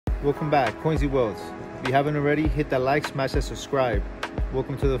Welcome back, Coinsy Welds. If you haven't already, hit that like, smash that subscribe.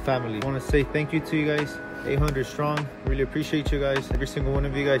 Welcome to the family. I want to say thank you to you guys. 800 strong. Really appreciate you guys. Every single one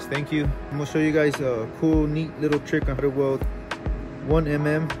of you guys, thank you. I'm gonna show you guys a cool, neat little trick on how to weld 1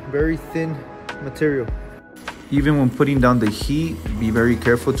 mm, very thin material. Even when putting down the heat, be very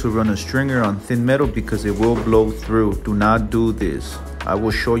careful to run a stringer on thin metal because it will blow through. Do not do this. I will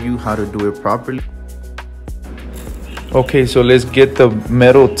show you how to do it properly. Okay, so let's get the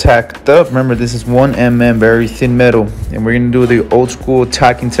metal tacked up. Remember, this is 1 mm, very thin metal, and we're gonna do the old school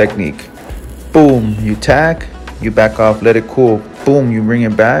tacking technique. Boom, you tack, you back off, let it cool. Boom, you bring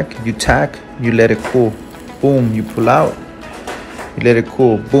it back, you tack, you let it cool. Boom, you pull out, you let it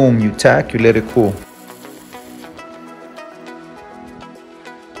cool. Boom, you tack, you let it cool.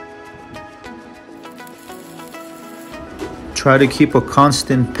 Try to keep a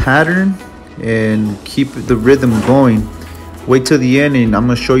constant pattern and keep the rhythm going. Wait till the end and I'm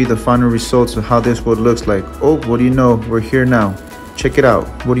gonna show you the final results of how this wood looks like. Oh, what do you know? We're here now. Check it out.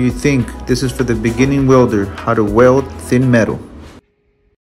 What do you think? This is for the beginning welder, how to weld thin metal.